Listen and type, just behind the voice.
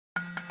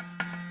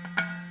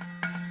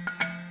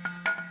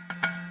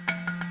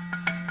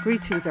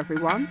Greetings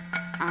everyone,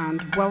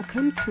 and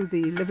welcome to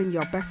the Living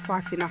Your Best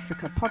Life in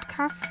Africa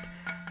podcast,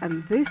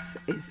 and this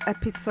is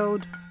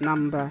episode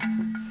number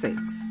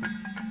 6.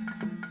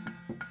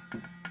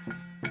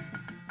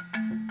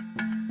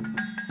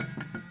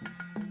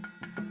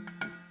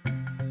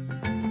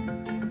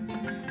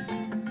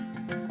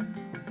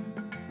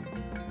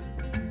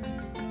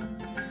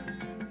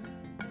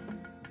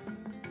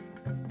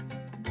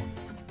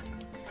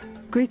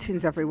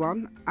 Greetings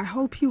everyone. I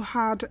hope you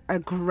had a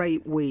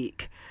great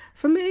week.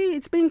 For me,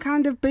 it's been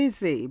kind of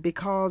busy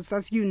because,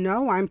 as you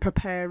know, I'm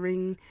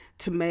preparing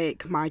to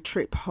make my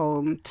trip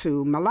home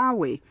to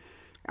Malawi.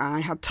 I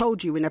had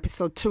told you in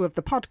episode 2 of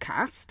the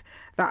podcast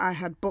that I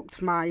had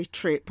booked my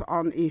trip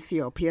on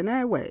Ethiopian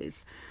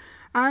Airways.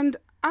 And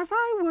as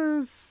I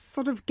was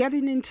sort of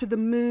getting into the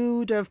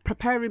mood of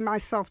preparing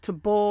myself to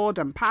board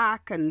and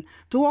pack and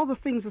do all the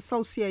things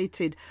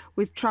associated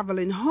with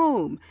travelling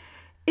home,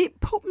 it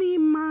put me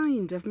in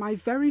mind of my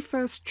very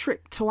first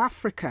trip to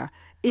Africa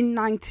in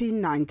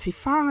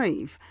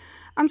 1995.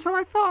 And so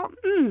I thought,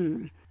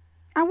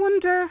 I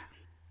wonder,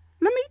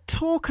 let me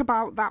talk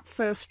about that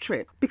first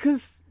trip,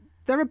 because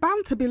there are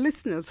bound to be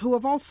listeners who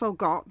have also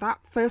got that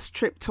first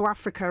trip to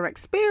Africa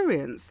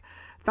experience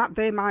that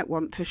they might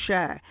want to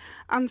share.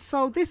 And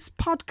so this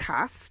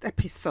podcast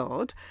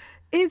episode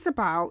is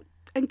about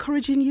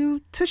encouraging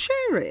you to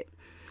share it.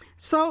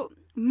 So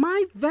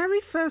my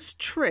very first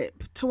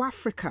trip to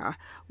Africa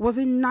was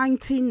in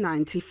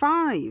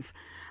 1995,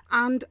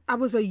 and I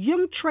was a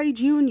young trade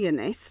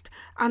unionist,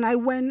 and I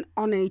went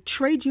on a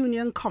trade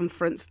union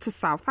conference to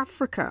South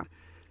Africa.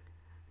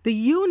 The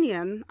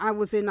union I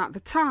was in at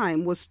the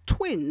time was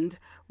twinned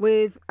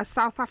with a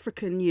South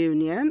African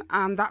union,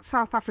 and that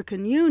South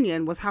African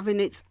union was having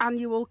its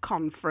annual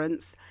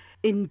conference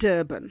in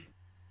Durban.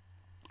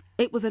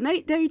 It was an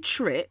 8-day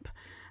trip,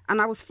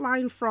 and I was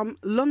flying from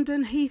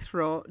London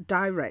Heathrow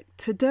direct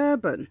to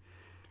Durban.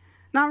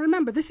 Now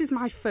remember, this is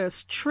my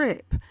first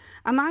trip,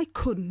 and I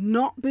could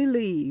not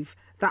believe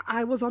that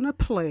I was on a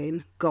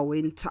plane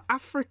going to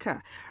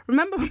Africa.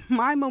 Remember,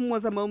 my mum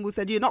was a mum who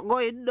said, "You're not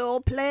going no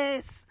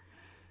place."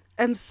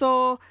 And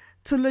so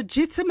to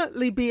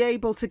legitimately be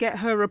able to get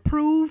her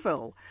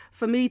approval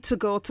for me to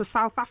go to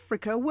South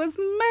Africa was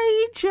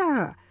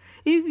major.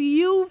 If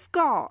you've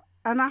got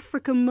an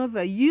African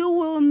mother, you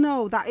will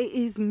know that it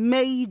is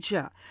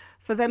major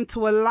for them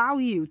to allow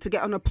you to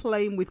get on a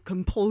plane with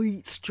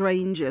complete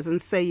strangers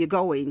and say you're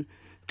going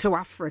to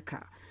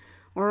Africa.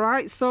 All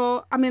right.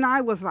 So,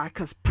 I was like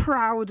as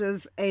proud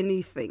as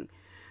anything.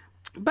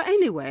 But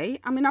anyway,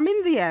 I'm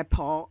in the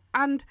airport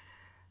and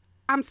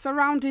I'm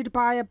surrounded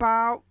by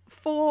about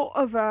 4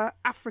 other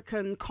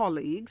African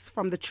colleagues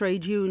from the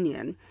trade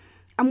union,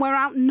 and we're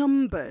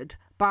outnumbered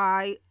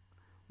by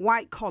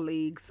white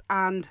colleagues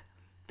and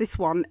this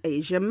one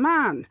Asian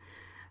man.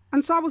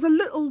 And so I was a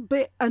little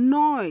bit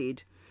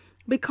annoyed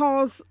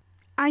because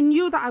I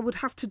knew that I would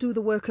have to do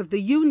the work of the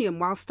union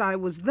whilst I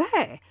was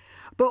there.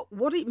 But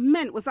what it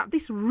meant was that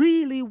this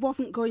really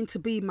wasn't going to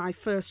be my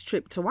first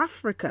trip to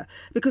Africa,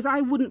 because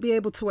I wouldn't be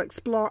able to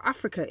explore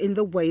Africa in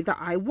the way that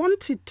I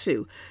wanted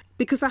to,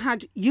 because I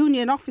had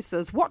union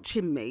officers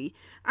watching me.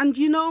 And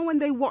you know, when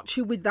they watch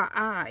you with that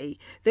eye,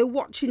 they're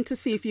watching to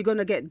see if you're going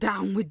to get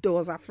down with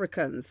those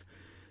Africans.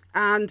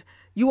 And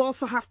you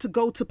also have to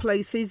go to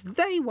places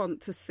they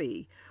want to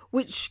see,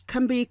 which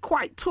can be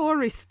quite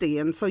touristy,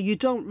 and so you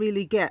don't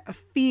really get a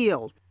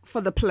feel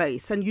for the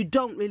place and you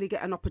don't really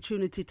get an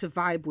opportunity to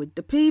vibe with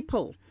the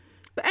people.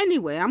 But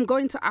anyway, I'm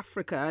going to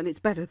Africa and it's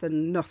better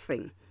than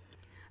nothing.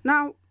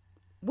 Now,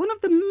 one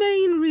of the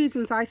main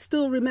reasons I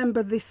still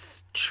remember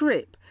this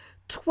trip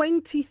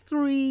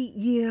 23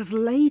 years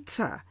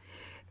later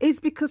is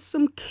because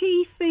some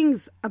key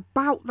things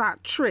about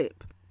that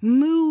trip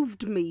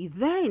moved me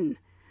then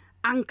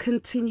and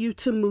continue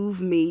to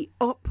move me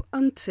up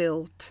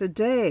until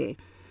today.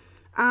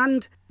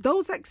 And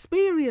those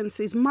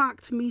experiences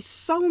marked me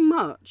so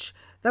much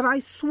that I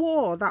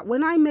swore that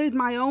when I made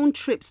my own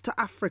trips to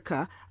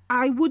Africa,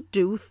 I would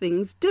do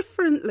things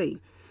differently.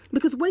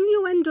 Because when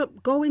you end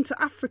up going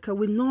to Africa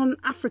with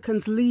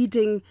non-Africans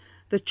leading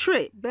the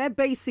trip, they're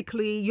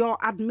basically your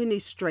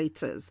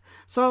administrators.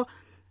 So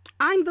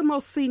I'm the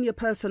most senior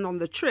person on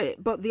the trip,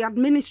 but the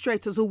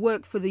administrators who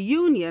work for the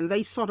union,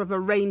 they sort of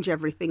arrange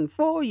everything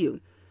for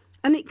you.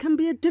 And it can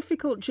be a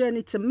difficult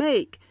journey to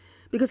make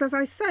because, as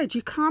I said,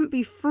 you can't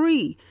be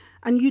free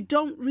and you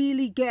don't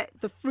really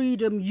get the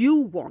freedom you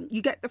want.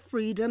 You get the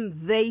freedom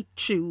they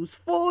choose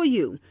for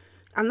you.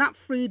 And that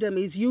freedom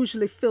is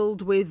usually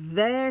filled with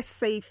their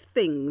safe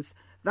things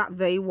that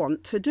they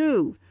want to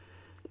do.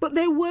 But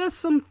there were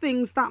some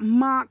things that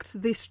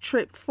marked this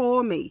trip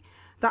for me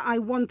that I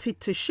wanted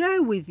to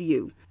share with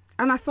you.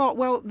 And I thought,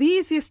 well, the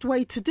easiest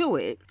way to do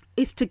it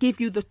is to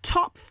give you the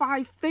top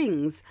 5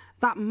 things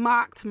that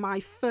marked my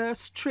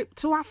first trip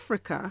to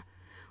Africa,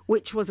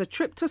 which was a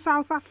trip to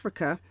South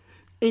Africa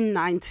in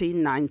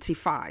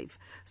 1995.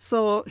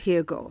 So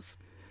here goes.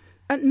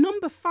 At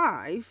number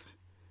 5,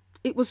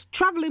 it was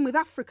travelling with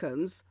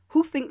Africans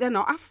who think they're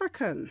not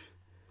African.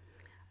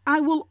 I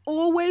will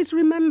always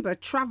remember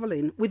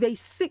travelling with a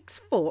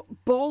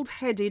 6-foot,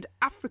 bald-headed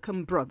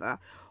African brother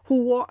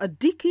who wore a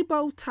dicky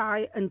bow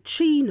tie and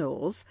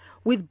chinos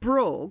with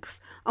brogues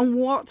and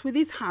walked with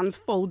his hands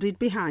folded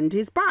behind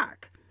his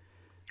back.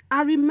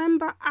 I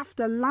remember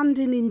after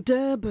landing in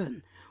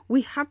Durban,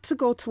 we had to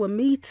go to a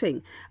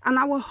meeting and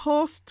our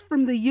host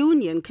from the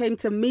union came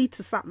to meet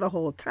us at the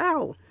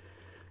hotel.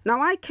 Now,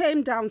 I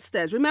came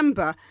downstairs.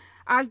 Remember,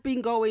 I've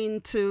been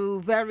going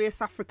to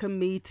various African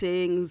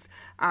meetings.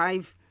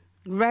 I've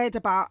read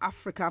about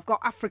Africa. I've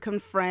got African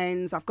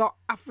friends. I've got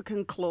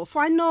African clothes. So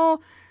I know,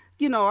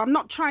 I'm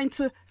not trying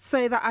to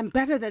say that I'm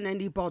better than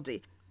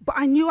anybody. But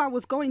I knew I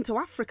was going to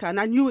Africa and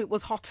I knew it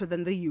was hotter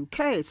than the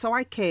UK. So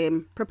I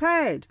came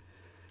prepared.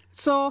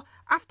 So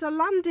after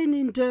landing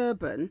in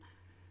Durban,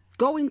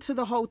 going to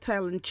the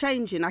hotel and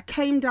changing, I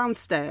came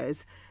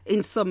downstairs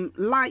in some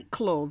light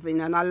clothing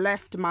and I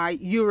left my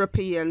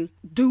European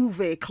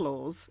duvet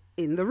clothes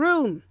in the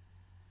room.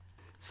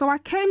 So I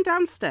came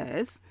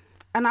downstairs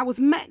and I was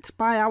met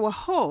by our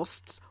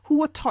hosts who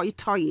were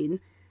toy-toying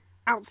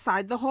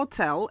outside the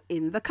hotel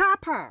in the car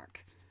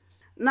park.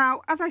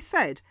 Now, as I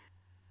said,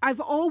 I've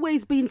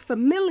always been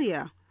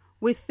familiar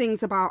with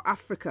things about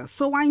Africa,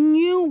 so I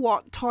knew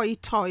what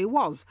toy-toy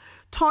was.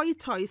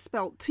 Toy-toy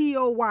spelled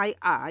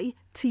Toyi,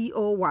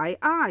 Toyi.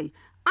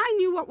 I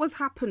knew what was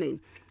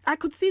happening. I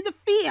could see the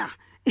fear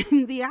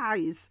in the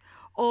eyes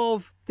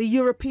of the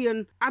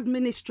European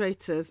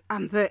administrators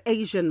and the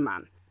Asian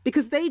man,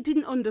 because they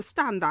didn't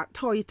understand that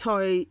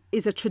toy-toy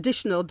is a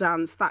traditional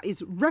dance that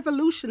is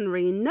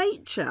revolutionary in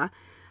nature,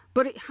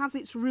 but it has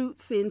its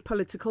roots in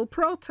political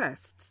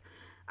protests.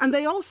 And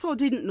they also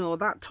didn't know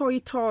that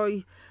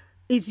toy-toy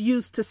is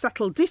used to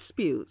settle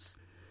disputes.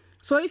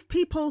 So if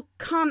people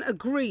can't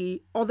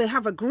agree or they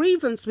have a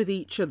grievance with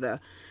each other,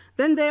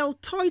 then they'll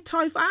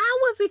toy-toy for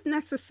hours if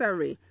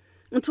necessary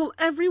until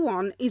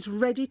everyone is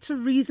ready to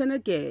reason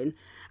again.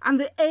 And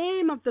the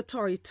aim of the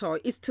toy-toy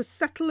is to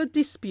settle a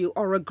dispute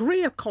or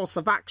agree a course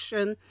of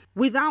action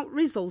without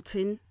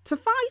resulting to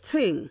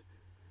fighting.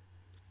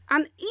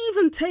 And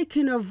even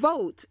taking a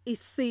vote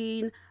is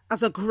seen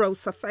as a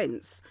gross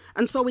offence.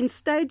 And so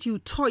instead you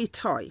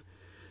toy-toy.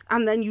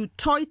 And then you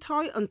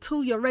toy-toy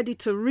until you're ready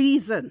to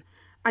reason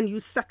and you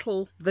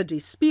settle the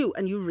dispute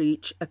and you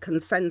reach a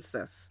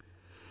consensus.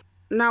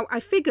 Now, I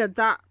figured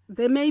that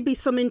there may be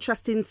some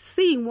interest in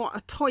seeing what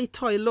a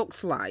toy-toy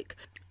looks like.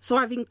 So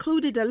I've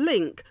included a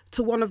link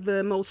to one of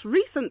the most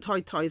recent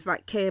toy-toys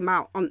that came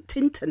out on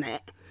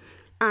Tinternet.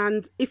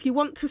 And if you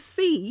want to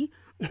see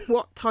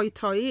what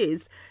toy-toy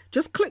is,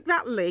 just click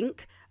that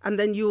link and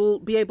then you'll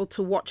be able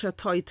to watch a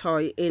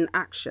toy-toy in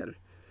action.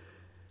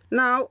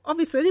 Now,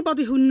 obviously,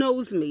 anybody who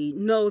knows me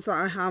knows that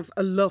I have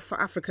a love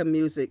for African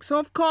music. So,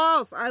 of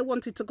course, I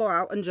wanted to go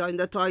out and join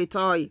the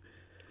toy-toy.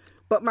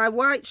 But my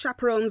white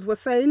chaperones were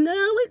saying,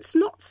 no, it's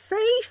not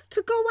safe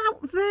to go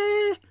out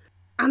there.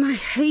 And I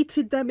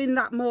hated them in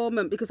that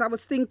moment because I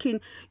was thinking,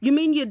 you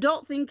mean you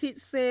don't think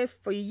it's safe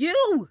for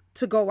you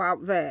to go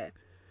out there?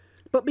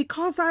 But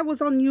because I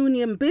was on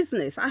union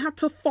business, I had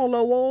to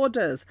follow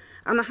orders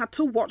and I had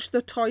to watch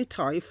the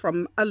toy-toy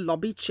from a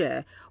lobby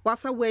chair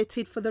whilst I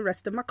waited for the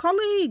rest of my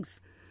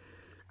colleagues.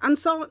 And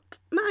so,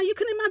 man, you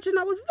can imagine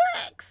I was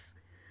vexed.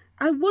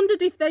 I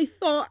wondered if they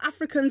thought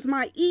Africans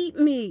might eat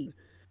me.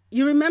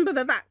 You remember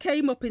that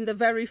came up in the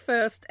very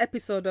first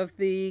episode of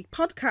the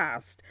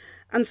podcast.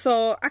 And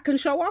so I can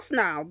show off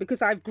now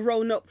because I've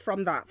grown up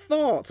from that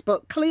thought.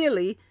 But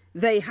clearly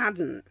they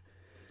hadn't.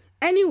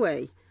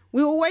 Anyway,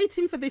 we were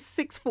waiting for this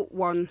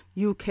 6'1"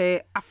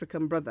 UK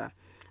African brother.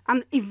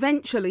 And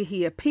eventually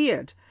he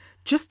appeared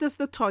just as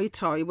the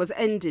toy-toy was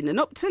ending. And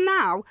up to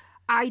now,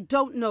 I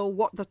don't know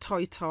what the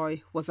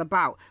toy-toy was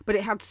about. But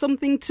it had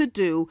something to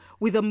do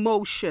with a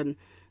motion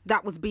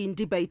that was being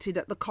debated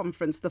at the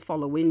conference the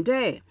following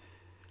day.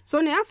 So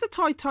as the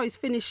toy-toy is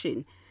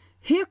finishing,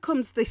 here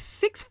comes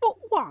this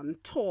 6'1"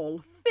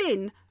 tall,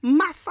 thin,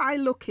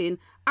 Maasai-looking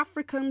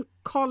African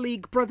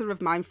colleague brother of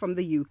mine from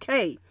the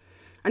UK.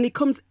 And he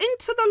comes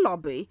into the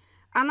lobby,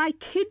 and I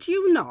kid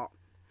you not,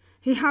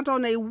 he had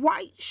on a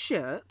white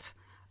shirt,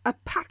 a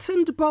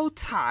patterned bow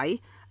tie,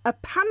 a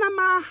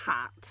Panama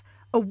hat,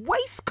 a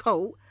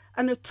waistcoat,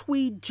 and a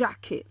tweed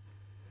jacket.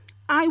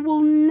 I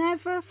will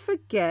never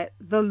forget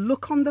the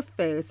look on the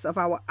face of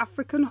our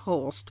African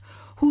host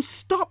who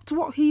stopped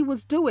what he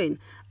was doing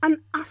and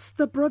asked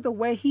the brother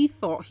where he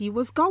thought he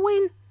was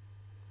going.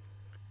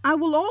 I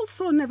will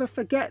also never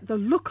forget the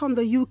look on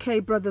the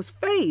UK brother's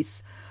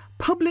face,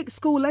 public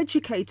school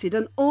educated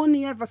and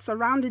only ever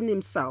surrounding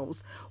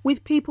themselves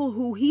with people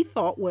who he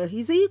thought were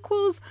his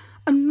equals,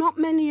 and not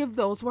many of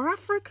those were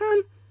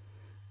African.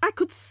 I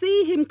could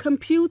see him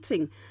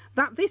computing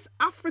that this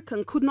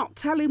African could not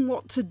tell him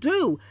what to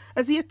do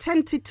as he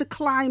attempted to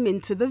climb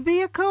into the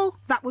vehicle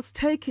that was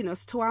taking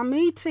us to our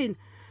meeting.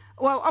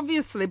 Well,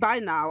 obviously by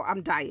now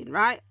I'm dying,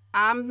 right?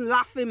 I'm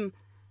laughing,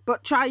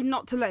 but trying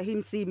not to let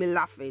him see me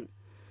laughing.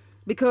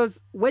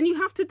 Because when you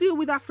have to deal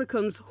with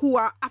Africans who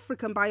are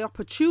African by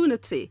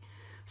opportunity,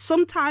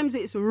 sometimes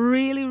it's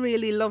really,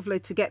 really lovely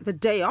to get the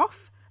day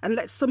off and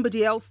let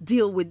somebody else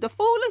deal with the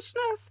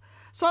foolishness.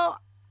 So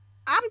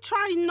I'm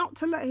trying not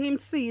to let him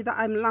see that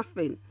I'm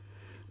laughing.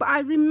 But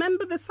I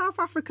remember the South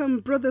African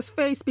brother's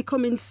face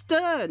becoming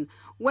stern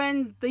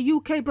when the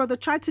UK brother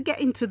tried to get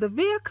into the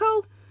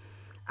vehicle.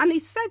 And he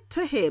said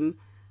to him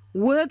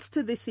words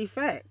to this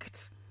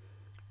effect: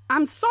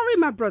 "I'm sorry,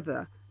 my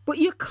brother, but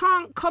you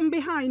can't come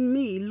behind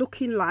me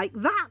looking like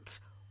that.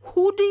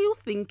 Who do you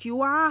think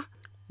you are?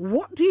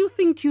 What do you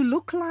think you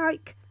look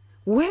like?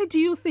 Where do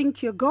you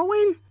think you're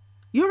going?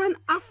 You're an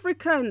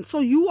African, so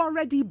you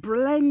already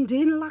blend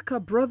in like a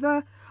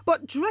brother.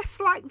 But dress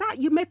like that,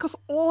 you make us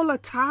all a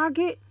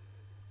target.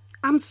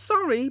 I'm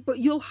sorry, but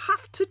you'll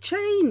have to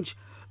change.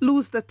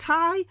 Lose the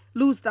tie,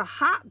 lose the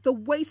hat, the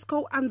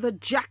waistcoat and the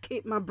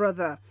jacket, my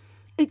brother.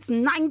 It's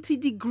 90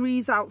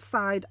 degrees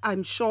outside.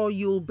 I'm sure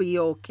you'll be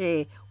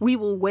okay. We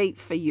will wait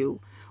for you."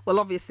 Well,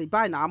 obviously,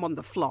 by now I'm on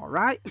the floor,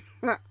 right?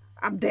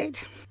 I'm dead.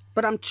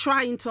 But I'm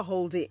trying to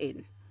hold it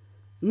in.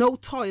 No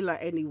toilet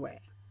anywhere.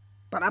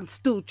 But I'm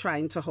still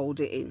trying to hold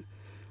it in.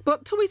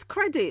 But to his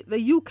credit, the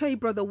UK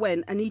brother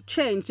went and he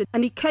changed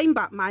and he came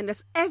back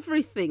minus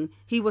everything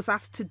he was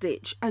asked to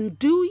ditch. And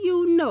do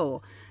you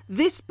know,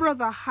 this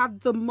brother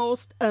had the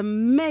most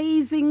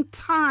amazing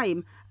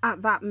time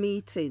at that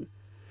meeting.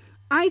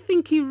 I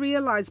think he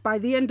realised by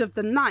the end of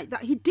the night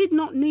that he did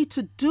not need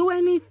to do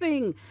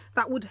anything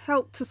that would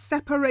help to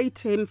separate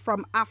him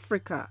from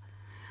Africa.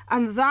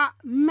 And that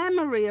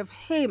memory of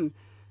him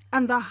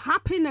and the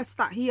happiness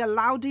that he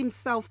allowed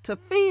himself to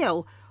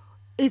feel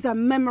is a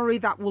memory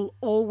that will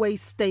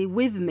always stay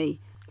with me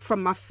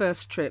from my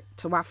first trip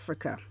to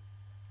Africa.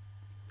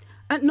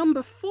 At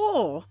number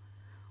 4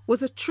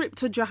 was a trip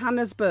to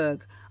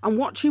Johannesburg and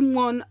watching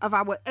one of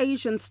our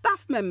Asian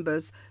staff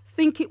members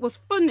think it was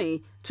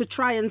funny to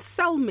try and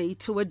sell me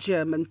to a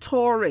German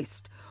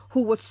tourist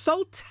who was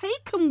so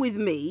taken with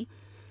me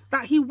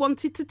that he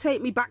wanted to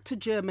take me back to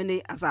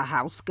Germany as a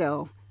house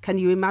girl. Can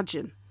you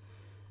imagine?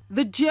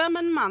 The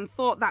German man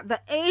thought that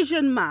the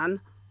Asian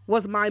man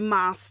was my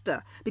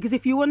master, because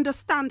if you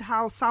understand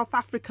how South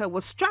Africa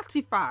was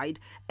stratified,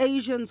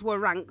 Asians were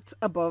ranked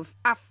above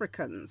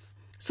Africans.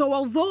 So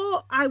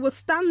although I was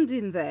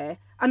standing there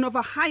and of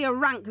a higher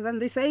rank than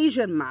this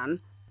Asian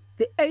man,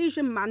 the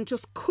Asian man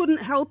just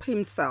couldn't help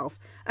himself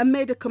and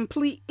made a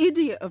complete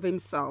idiot of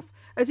himself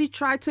as he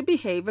tried to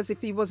behave as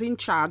if he was in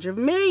charge of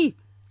me.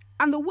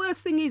 And the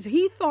worst thing is,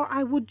 he thought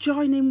I would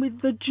join in with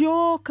the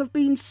joke of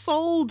being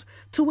sold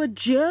to a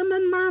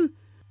German man.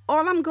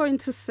 All I'm going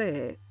to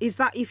say is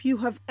that if you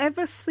have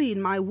ever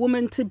seen my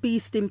woman to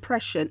beast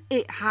impression,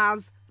 it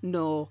has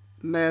no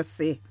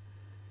mercy.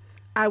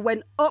 I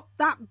went up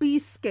that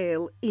beast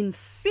scale in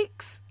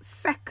 6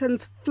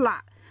 seconds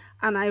flat,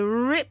 and I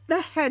ripped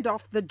the head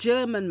off the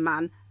German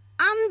man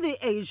and the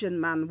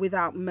Asian man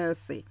without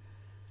mercy.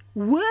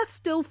 Worse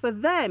still for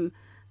them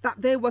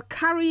that they were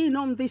carrying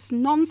on this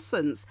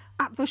nonsense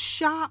at the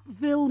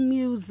Sharpeville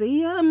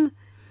Museum,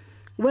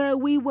 where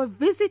we were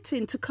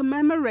visiting to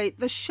commemorate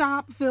the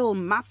Sharpeville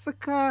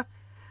massacre.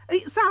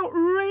 It's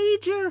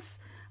outrageous.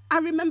 I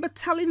remember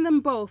telling them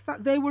both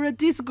that they were a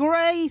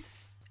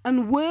disgrace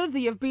and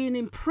worthy of being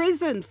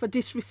imprisoned for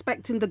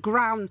disrespecting the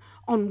ground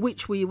on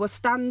which we were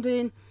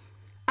standing.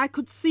 I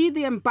could see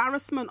the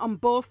embarrassment on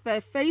both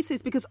their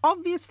faces because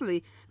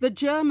obviously the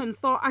German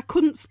thought I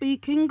couldn't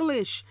speak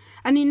English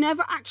and he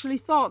never actually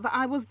thought that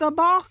I was the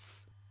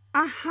boss.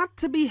 I had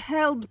to be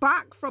held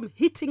back from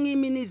hitting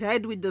him in his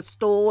head with the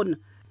stone.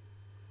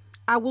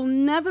 I will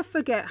never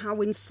forget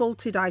how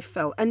insulted I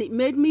felt, and it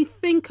made me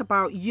think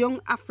about young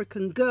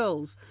African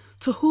girls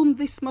to whom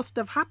this must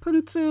have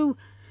happened to,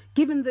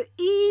 given the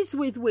ease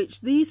with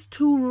which these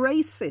two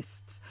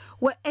racists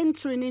were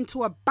entering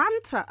into a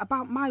banter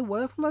about my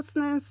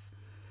worthlessness.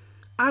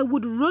 I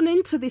would run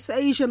into this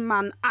Asian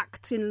man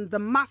acting the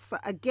massa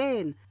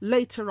again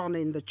later on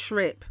in the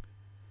trip.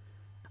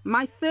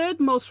 My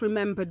third most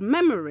remembered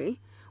memory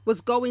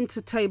was going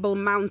to Table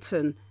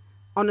Mountain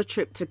on a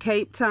trip to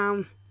Cape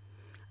Town.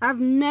 I've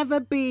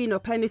never been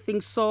up anything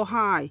so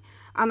high,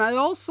 and I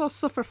also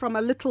suffer from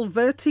a little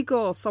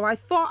vertigo, so I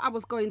thought I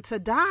was going to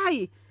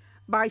die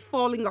by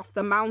falling off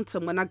the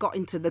mountain when I got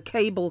into the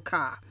cable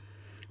car.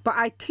 But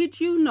I kid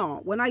you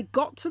not, when I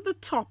got to the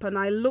top and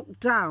I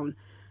looked down,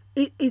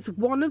 it is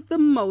one of the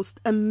most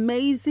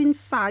amazing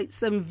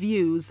sights and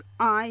views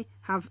I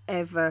have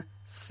ever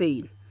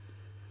seen.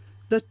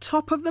 The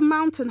top of the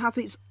mountain has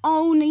its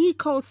own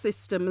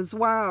ecosystem as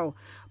well.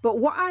 But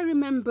what I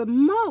remember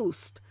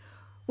most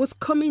was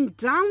coming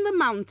down the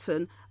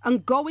mountain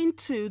and going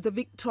to the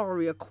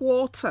Victoria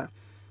Quarter,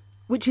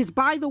 which is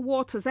by the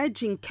water's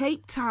edge in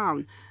Cape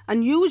Town,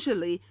 and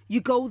usually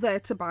you go there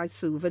to buy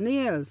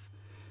souvenirs.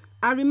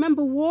 I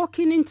remember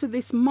walking into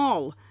this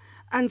mall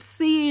and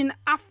seeing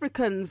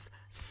Africans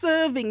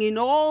serving in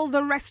all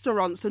the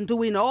restaurants and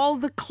doing all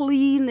the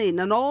cleaning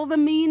and all the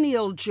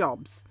menial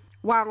jobs,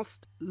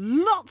 whilst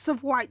lots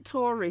of white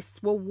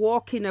tourists were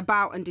walking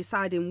about and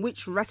deciding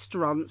which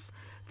restaurants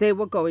they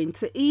were going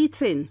to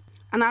eat in.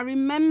 And I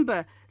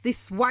remember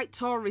this white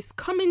tourist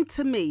coming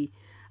to me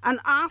and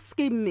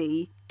asking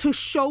me to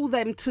show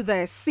them to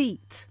their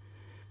seat.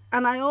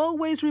 And I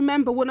always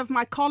remember one of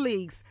my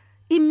colleagues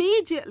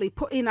immediately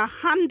putting a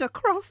hand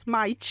across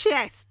my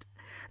chest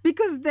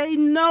because they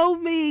know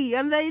me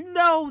and they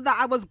know that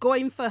I was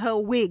going for her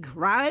wig,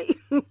 right?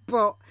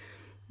 But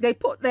they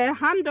put their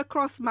hand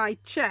across my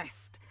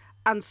chest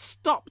and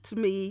stopped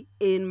me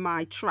in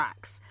my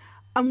tracks.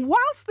 And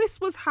whilst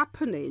this was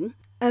happening,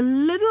 a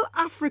little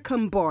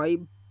African boy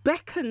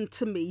beckoned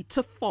to me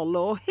to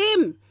follow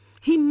him.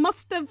 He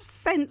must have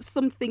sensed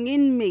something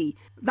in me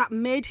that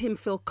made him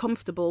feel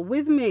comfortable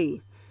with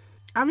me.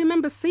 I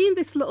remember seeing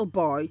this little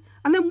boy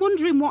and then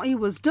wondering what he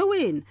was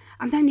doing.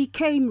 And then he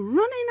came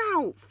running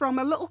out from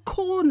a little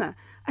corner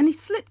and he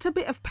slipped a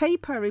bit of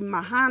paper in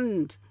my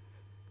hand.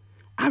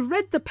 I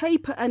read the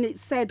paper and it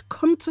said,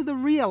 "Come to the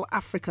real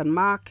African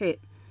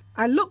market."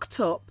 I looked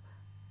up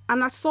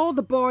and I saw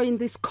the boy in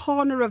this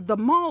corner of the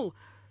mall.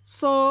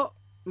 So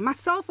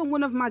myself and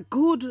one of my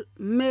good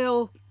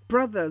male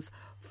brothers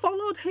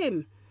followed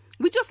him.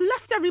 We just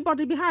left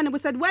everybody behind and we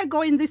said, "We're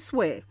going this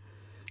way."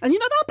 And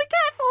they'll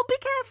be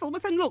careful. We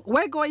said, "Look,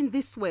 we're going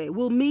this way.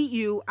 We'll meet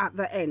you at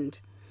the end."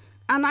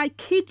 And I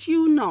kid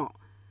you not,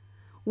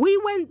 we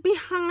went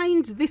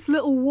behind this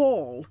little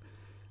wall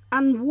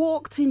and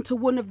walked into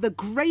one of the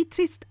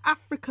greatest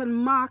African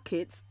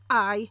markets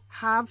I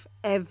have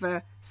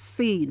ever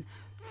seen,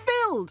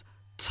 filled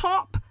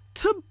top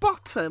to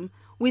bottom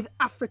with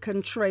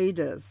African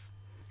traders.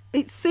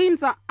 It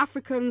seems that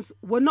Africans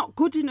were not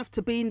good enough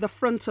to be in the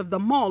front of the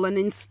mall and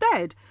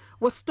instead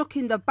were stuck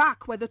in the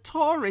back where the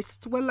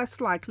tourists were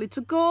less likely to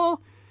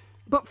go.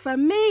 But for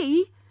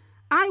me,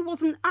 I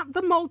wasn't at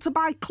the mall to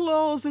buy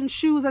clothes and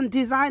shoes and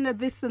designer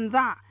this and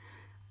that.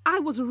 I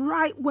was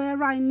right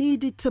where I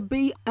needed to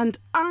be and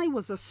I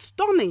was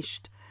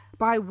astonished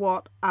by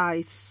what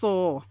I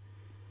saw.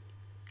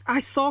 I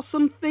saw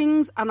some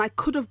things and I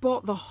could have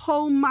bought the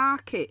whole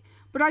market,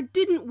 but I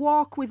didn't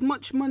walk with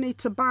much money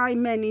to buy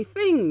many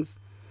things.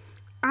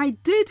 I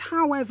did,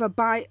 however,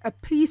 buy a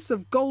piece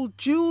of gold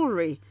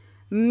jewellery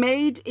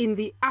made in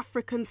the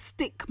African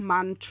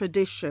stickman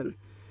tradition.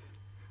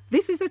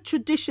 This is a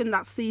tradition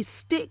that sees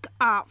stick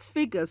art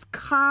figures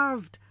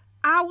carved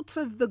out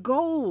of the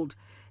gold.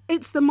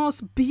 It's the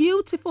most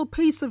beautiful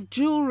piece of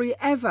jewellery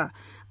ever,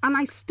 and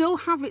I still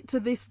have it to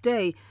this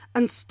day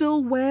and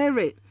still wear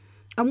it.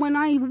 And when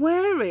I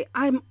wear it,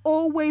 I'm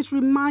always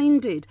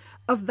reminded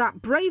of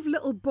that brave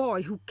little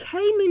boy who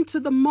came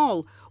into the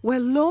mall where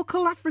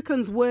local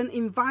Africans weren't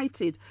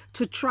invited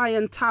to try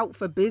and tout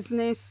for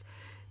business.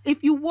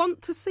 If you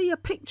want to see a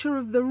picture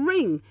of the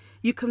ring,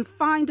 you can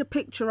find a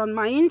picture on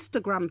my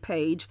Instagram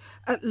page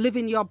at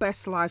Living Your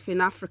Best Life in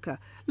Africa.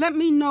 Let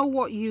me know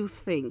what you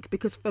think,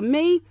 because for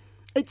me,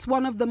 it's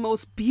one of the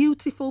most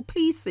beautiful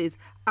pieces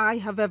I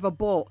have ever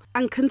bought.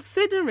 And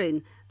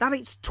considering that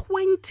it's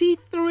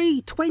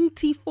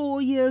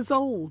 24 years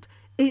old,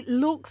 it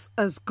looks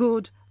as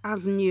good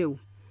as new.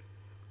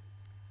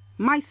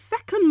 My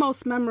second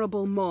most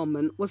memorable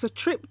moment was a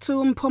trip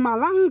to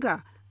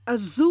Mpumalanga, a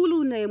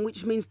Zulu name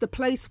which means the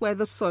place where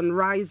the sun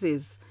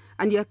rises.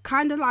 And you're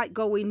kind of like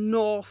going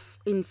north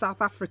in South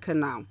Africa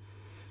now.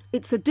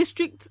 It's a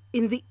district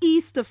in the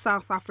east of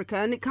South Africa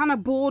and it kind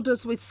of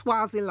borders with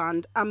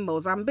Swaziland and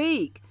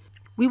Mozambique.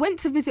 We went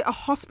to visit a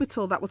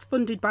hospital that was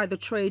funded by the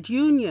trade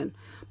union.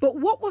 But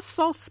what was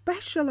so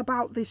special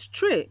about this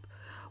trip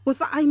was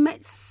that I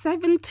met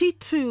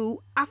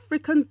 72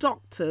 African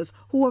doctors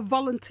who were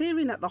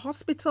volunteering at the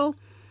hospital.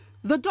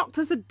 The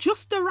doctors had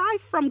just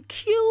arrived from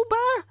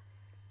Cuba.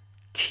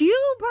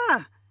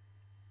 Cuba!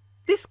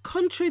 This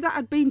country that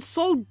had been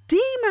so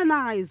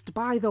demonized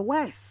by the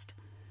West.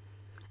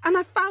 And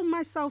I found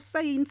myself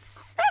saying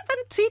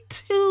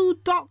 72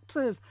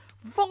 doctors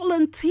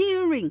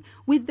volunteering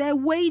with their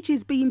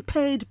wages being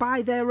paid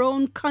by their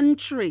own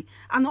country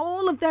and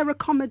all of their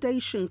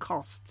accommodation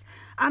costs.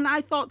 And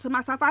I thought to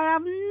myself, I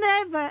have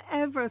never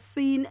ever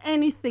seen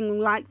anything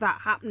like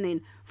that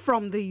happening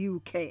from the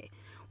UK,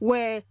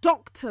 where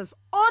doctors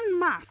en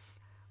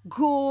masse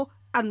go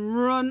and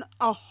run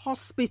a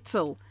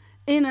hospital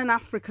in an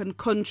African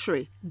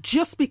country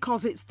just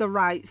because it's the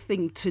right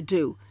thing to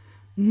do.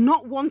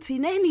 Not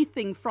wanting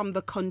anything from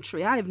the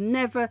country. I have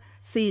never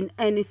seen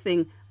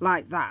anything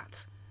like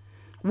that.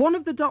 One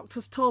of the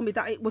doctors told me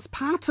that it was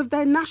part of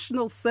their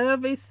national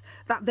service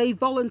that they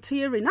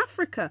volunteer in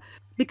Africa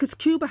because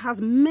Cuba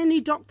has many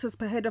doctors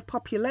per head of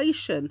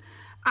population,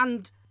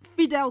 and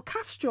Fidel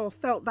Castro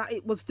felt that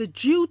it was the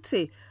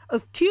duty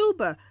of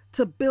Cuba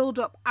to build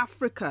up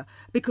Africa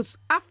because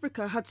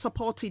Africa had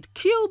supported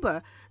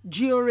Cuba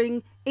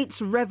during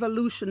its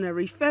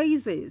revolutionary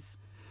phases.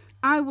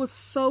 I was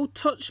so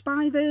touched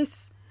by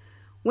this.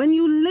 When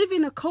you live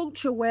in a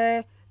culture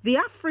where the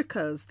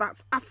Africas,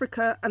 that's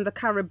Africa and the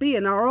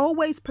Caribbean, are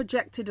always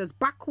projected as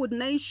backward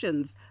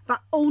nations that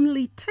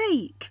only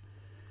take,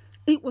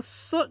 it was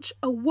such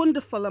a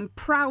wonderful and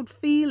proud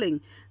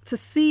feeling to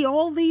see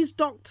all these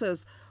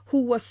doctors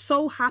who were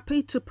so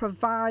happy to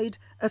provide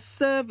a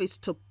service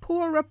to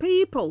poorer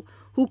people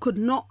who could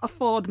not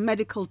afford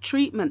medical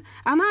treatment.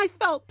 And I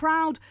felt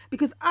proud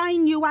because I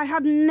knew I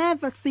had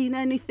never seen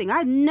anything.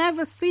 I'd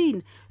never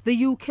seen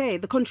the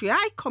UK, the country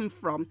I come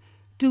from,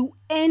 do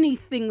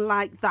anything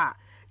like that,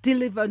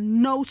 deliver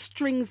no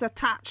strings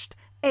attached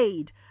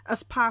aid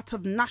as part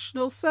of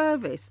national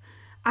service.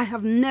 I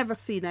have never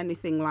seen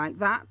anything like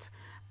that,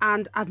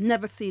 and I've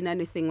never seen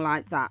anything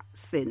like that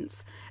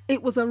since.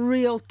 It was a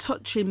real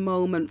touching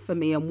moment for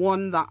me, and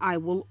one that I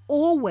will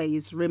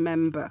always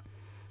remember.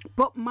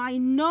 But my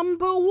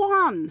number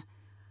one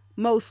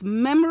most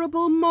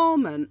memorable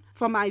moment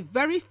from my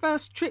very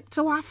first trip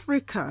to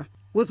Africa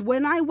was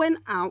when I went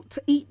out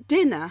to eat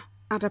dinner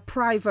at a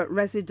private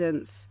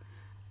residence.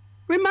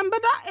 Remember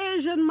that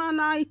Asian man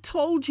I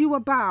told you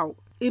about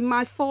in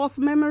my fourth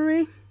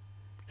memory?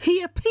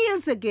 He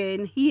appears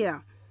again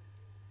here.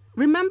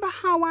 Remember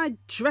how I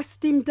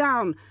dressed him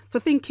down for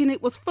thinking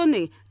it was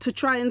funny to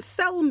try and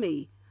sell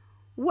me?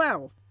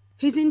 Well,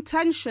 his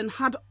intention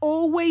had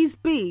always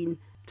been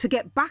to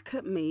get back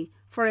at me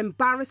for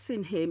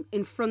embarrassing him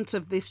in front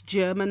of this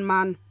German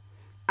man.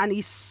 And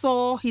he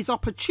saw his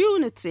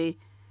opportunity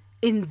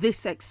in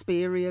this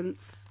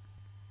experience.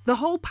 The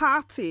whole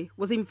party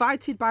was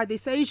invited by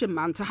this Asian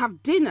man to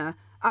have dinner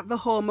at the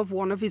home of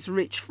one of his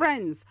rich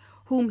friends,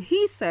 whom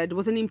he said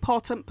was an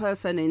important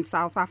person in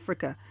South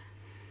Africa.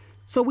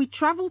 So we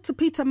travelled to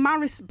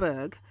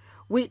Pietermaritzburg,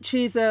 which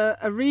is a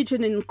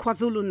region in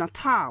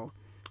KwaZulu-Natal,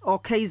 or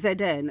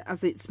KZN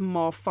as it's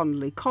more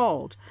fondly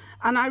called.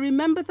 And I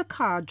remember the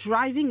car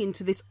driving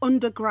into this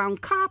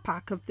underground car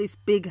park of this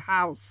big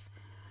house.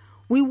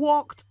 We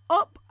walked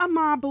up a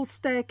marble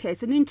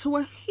staircase and into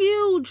a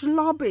huge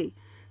lobby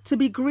to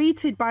be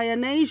greeted by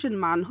an Asian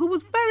man who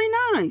was very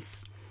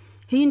nice.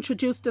 He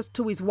introduced us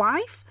to his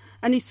wife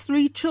and his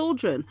 3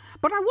 children,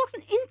 but I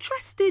wasn't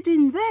interested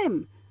in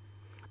them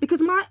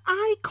because my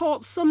eye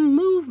caught some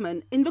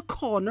movement in the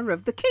corner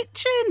of the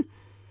kitchen.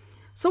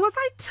 So as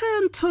I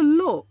turned to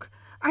look,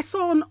 I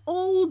saw an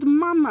old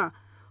mama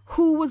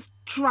who was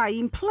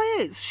drying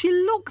plates. She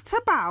looked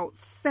about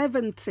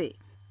 70.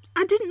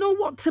 I didn't know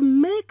what to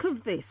make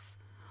of this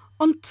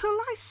until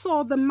I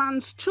saw the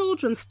man's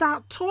children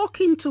start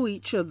talking to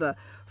each other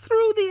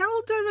through the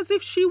elder as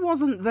if she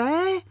wasn't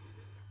there.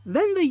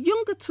 Then the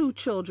younger 2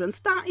 children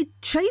started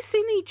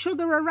chasing each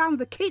other around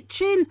the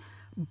kitchen,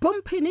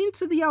 bumping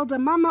into the elder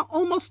mama,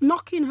 almost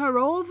knocking her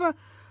over,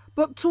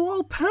 but to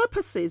all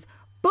purposes,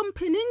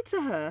 bumping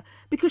into her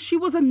because she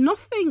was a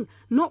nothing,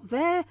 not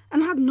there,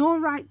 and had no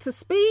right to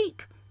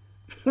speak.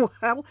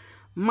 Well,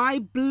 my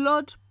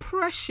blood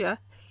pressure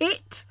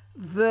hit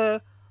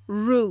the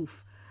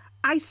roof.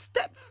 I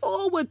stepped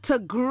forward to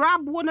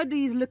grab one of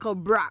these little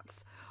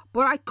brats,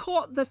 but I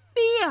caught the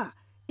fear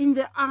in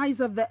the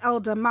eyes of the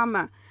elder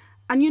mama.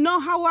 And you know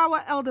how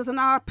our elders and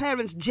our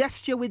parents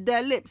gesture with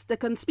their lips? They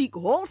can speak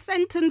whole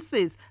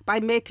sentences by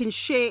making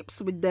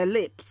shapes with their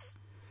lips.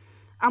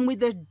 And with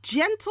the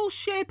gentle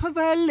shape of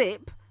her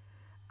lip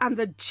and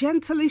the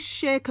gentlest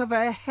shake of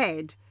her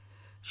head,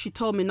 she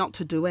told me not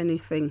to do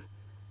anything.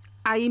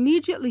 I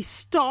immediately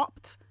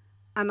stopped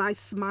and I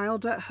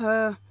smiled at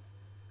her.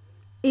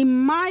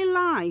 In my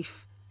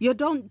life, you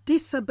don't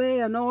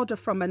disobey an order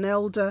from an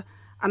elder,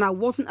 and I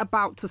wasn't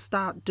about to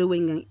start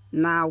doing it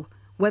now,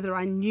 whether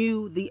I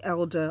knew the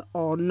elder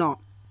or not.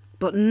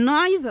 But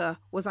neither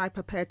was I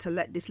prepared to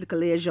let this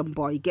little Asian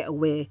boy get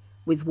away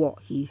with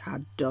what he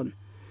had done.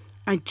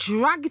 I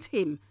dragged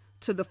him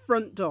to the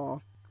front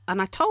door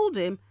and I told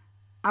him,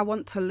 I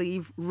want to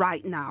leave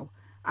right now.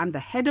 I'm the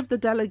head of the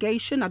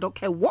delegation. I don't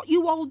care what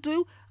you all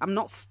do. I'm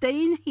not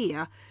staying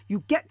here.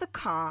 You get the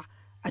car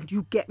and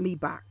you get me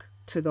back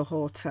to the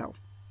hotel.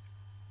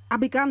 I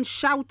began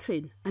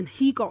shouting and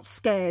he got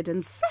scared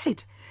and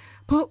said,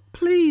 but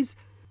please,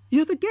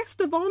 you're the guest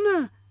of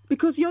honour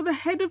because you're the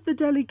head of the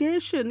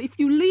delegation. If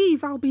you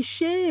leave, I'll be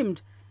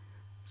shamed.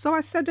 So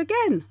I said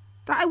again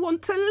that I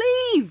want to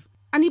leave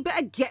and he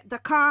better get the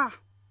car.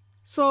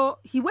 So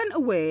he went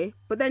away,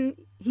 but then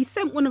he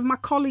sent one of my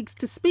colleagues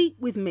to speak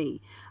with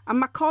me. And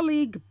my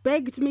colleague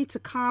begged me to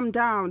calm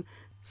down,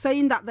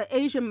 saying that the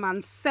Asian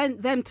man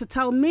sent them to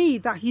tell me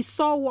that he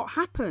saw what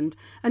happened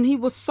and he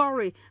was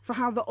sorry for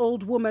how the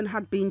old woman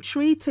had been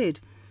treated.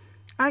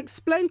 I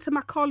explained to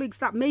my colleagues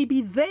that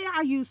maybe they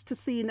are used to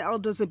seeing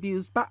elders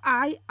abused, but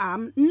I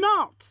am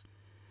not.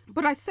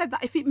 But I said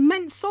that if it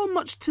meant so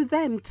much to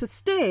them to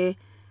stay,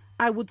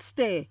 I would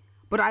stay,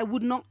 but I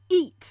would not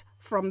eat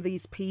from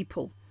these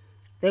people.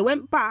 They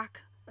went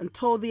back and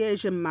told the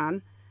Asian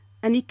man,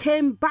 and he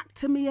came back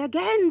to me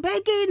again,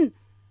 begging,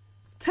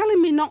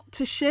 telling me not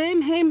to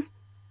shame him.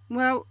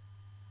 Well,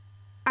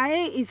 I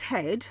ate his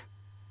head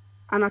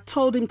and I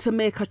told him to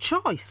make a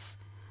choice.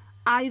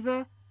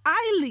 Either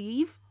I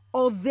leave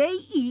or they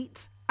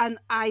eat and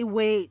I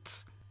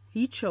wait.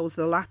 He chose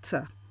the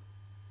latter.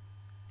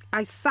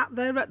 I sat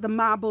there at the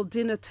marble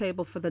dinner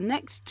table for the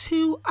next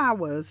 2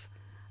 hours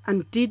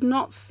and did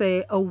not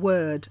say a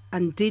word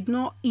and did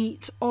not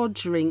eat or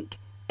drink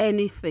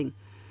anything.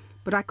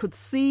 But I could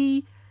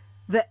see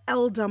the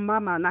elder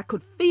mama and I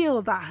could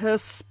feel that her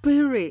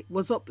spirit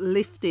was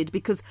uplifted,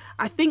 because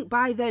I think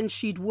by then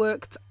she'd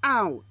worked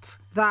out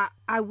that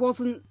I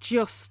wasn't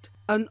just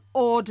an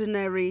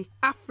ordinary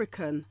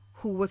African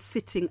who was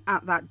sitting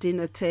at that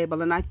dinner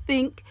table. And I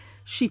think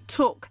she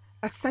took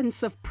a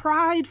sense of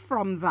pride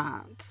from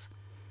that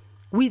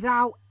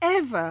without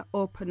ever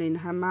opening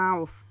her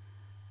mouth.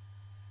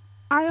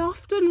 I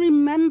often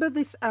remember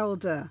this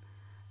elder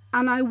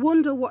and I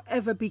wonder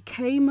whatever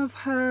became of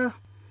her.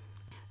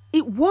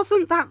 It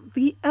wasn't that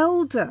the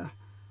elder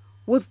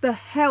was the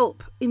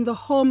help in the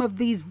home of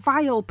these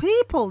vile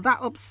people that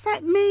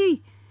upset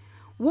me.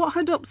 What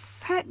had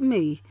upset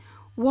me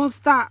was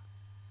that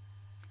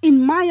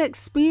in my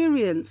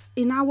experience,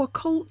 in our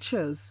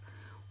cultures,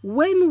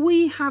 when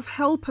we have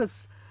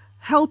helpers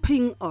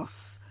helping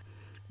us,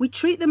 we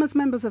treat them as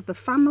members of the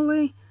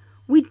family.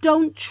 We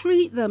don't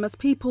treat them as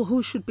people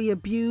who should be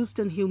abused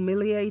and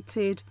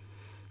humiliated.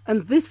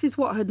 And this is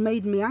what had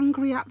made me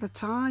angry at the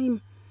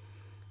time.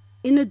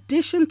 In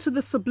addition to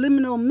the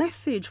subliminal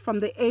message from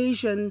the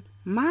Asian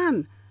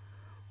man,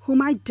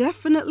 whom I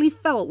definitely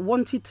felt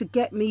wanted to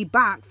get me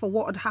back for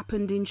what had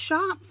happened in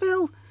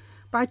Sharpeville,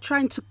 by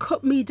trying to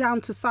cut me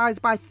down to size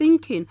by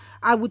thinking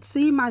I would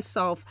see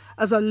myself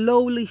as a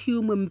lowly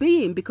human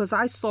being because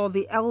I saw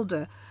the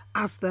elder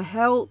as the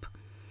help.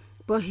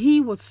 But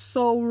he was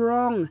so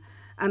wrong,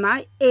 and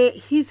I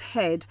ate his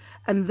head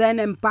and then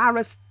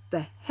embarrassed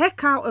the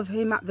heck out of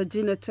him at the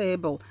dinner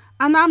table.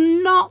 And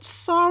I'm not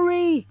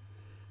sorry.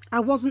 I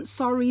wasn't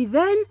sorry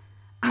then,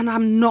 and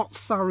I'm not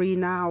sorry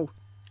now.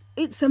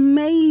 It's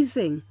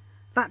amazing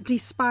that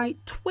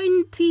despite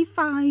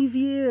 25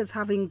 years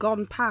having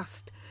gone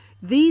past,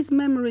 these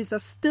memories are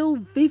still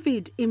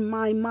vivid in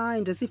my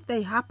mind as if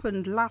they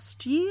happened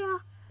last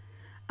year.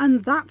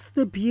 And that's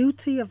the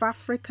beauty of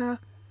Africa.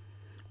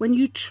 When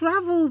you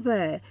travel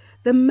there,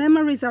 the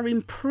memories are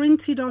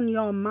imprinted on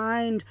your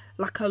mind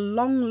like a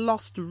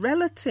long-lost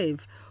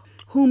relative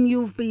whom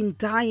you've been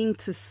dying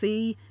to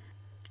see.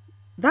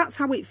 That's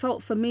how it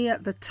felt for me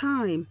at the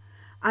time,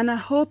 and I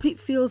hope it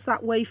feels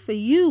that way for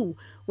you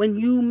when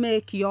you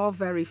make your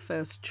very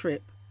first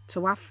trip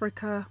to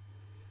Africa.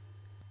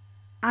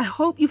 I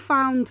hope you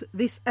found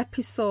this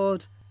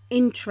episode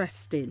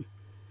interesting.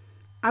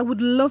 I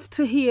would love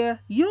to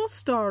hear your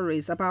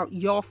stories about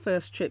your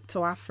first trip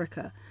to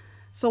Africa.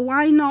 So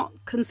why not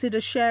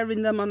consider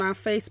sharing them on our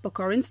Facebook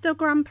or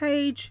Instagram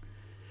page?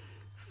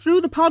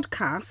 Through the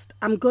podcast,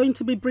 I'm going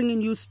to be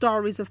bringing you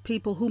stories of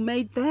people who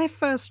made their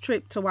first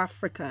trip to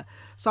Africa.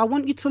 So I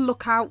want you to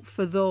look out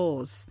for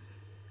those.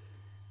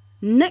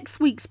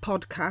 Next week's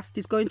podcast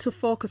is going to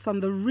focus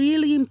on the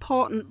really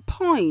important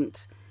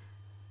point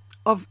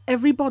of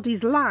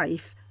everybody's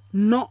life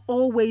not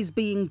always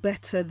being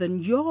better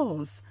than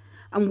yours,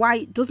 and why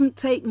it doesn't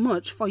take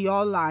much for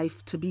your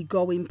life to be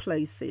going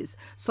places.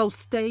 So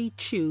stay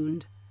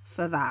tuned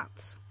for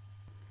that.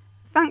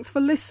 Thanks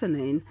for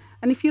listening,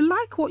 and if you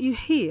like what you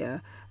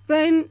hear,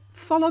 then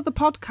follow the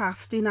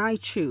podcast in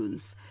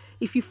iTunes.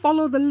 If you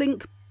follow the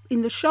link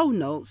in the show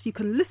notes, you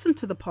can listen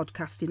to the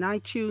podcast in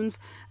iTunes,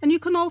 and you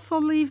can also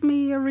leave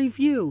me a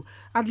review.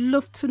 I'd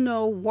love to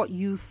know what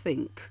you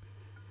think.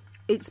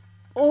 It's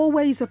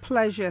always a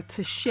pleasure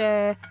to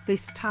share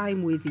this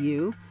time with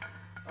you.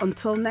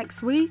 Until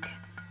next week,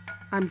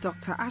 I'm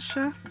Dr.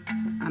 Asha,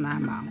 and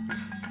I'm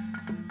out.